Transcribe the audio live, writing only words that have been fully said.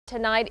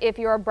tonight. If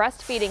you're a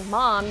breastfeeding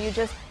mom, you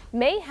just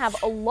may have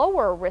a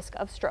lower risk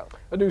of stroke.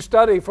 A new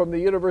study from the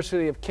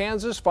University of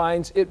Kansas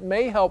finds it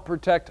may help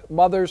protect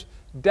mothers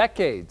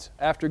decades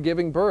after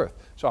giving birth.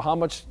 So how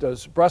much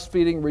does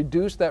breastfeeding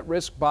reduce that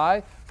risk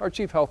by? Our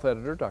chief health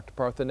editor, Dr.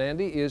 Partha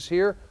Nandi, is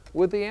here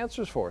with the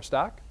answers for us.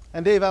 Doc?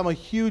 And Dave, I'm a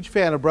huge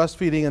fan of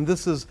breastfeeding, and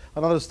this is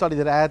another study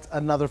that adds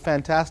another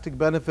fantastic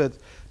benefit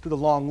to the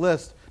long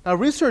list. Now,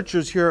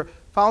 researchers here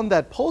found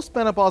that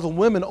postmenopausal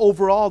women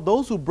overall,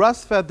 those who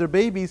breastfed their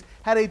babies,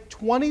 had a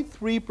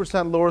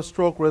 23% lower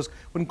stroke risk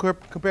when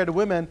compared to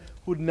women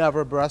who'd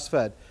never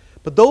breastfed.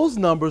 But those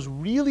numbers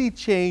really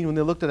changed when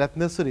they looked at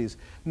ethnicities.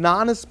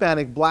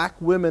 Non-Hispanic black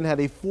women had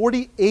a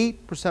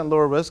 48%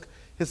 lower risk,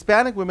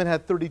 Hispanic women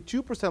had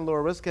 32%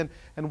 lower risk, and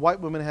white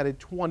women had a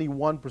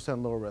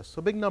 21% lower risk.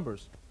 So big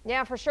numbers.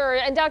 Yeah, for sure.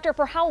 And doctor,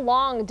 for how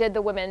long did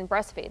the women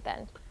breastfeed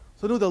then?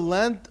 So the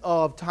length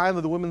of time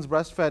that the women's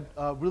breastfed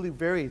really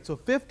varied. So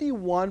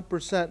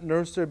 51%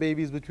 nursed their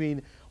babies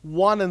between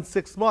 1 and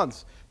 6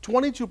 months.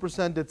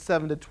 22% did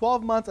 7 to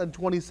 12 months, and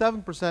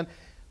 27%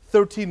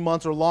 13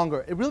 months or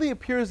longer. It really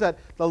appears that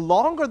the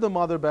longer the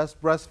mother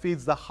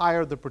breastfeeds, the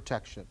higher the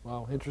protection.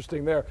 Wow,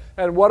 interesting there.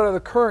 And what are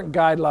the current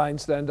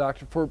guidelines then,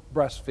 doctor, for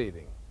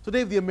breastfeeding? So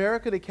Dave, the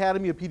American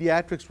Academy of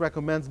Pediatrics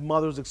recommends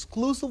mothers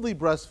exclusively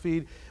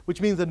breastfeed, which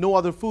means that no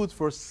other foods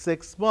for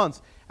 6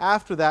 months.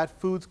 After that,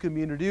 foods can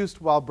be introduced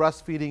while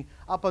breastfeeding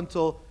up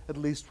until at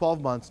least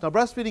 12 months. Now,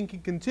 breastfeeding can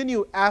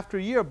continue after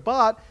a year,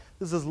 but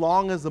this is as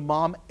long as the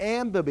mom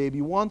and the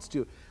baby wants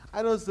to.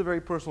 I know this is a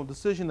very personal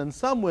decision, and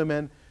some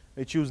women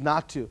may choose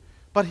not to.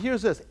 But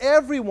here's this.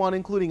 Everyone,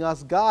 including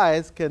us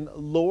guys, can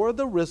lower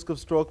the risk of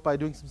stroke by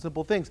doing some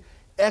simple things.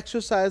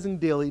 Exercising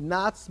daily,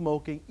 not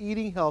smoking,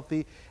 eating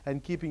healthy,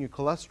 and keeping your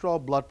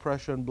cholesterol, blood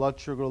pressure, and blood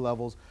sugar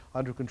levels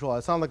under control. I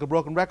sound like a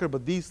broken record,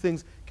 but these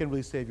things can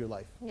really save your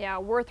life. Yeah,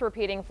 worth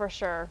repeating for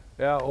sure.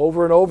 Yeah,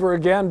 over and over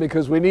again,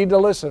 because we need to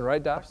listen,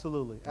 right, Doc?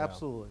 Absolutely,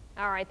 absolutely.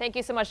 All right, thank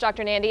you so much,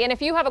 Dr. Nandi. And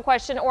if you have a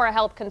question or a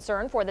health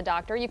concern for the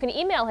doctor, you can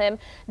email him,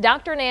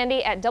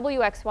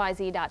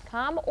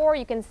 drnandi@wxyz.com, or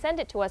you can send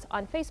it to us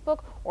on Facebook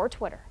or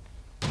Twitter.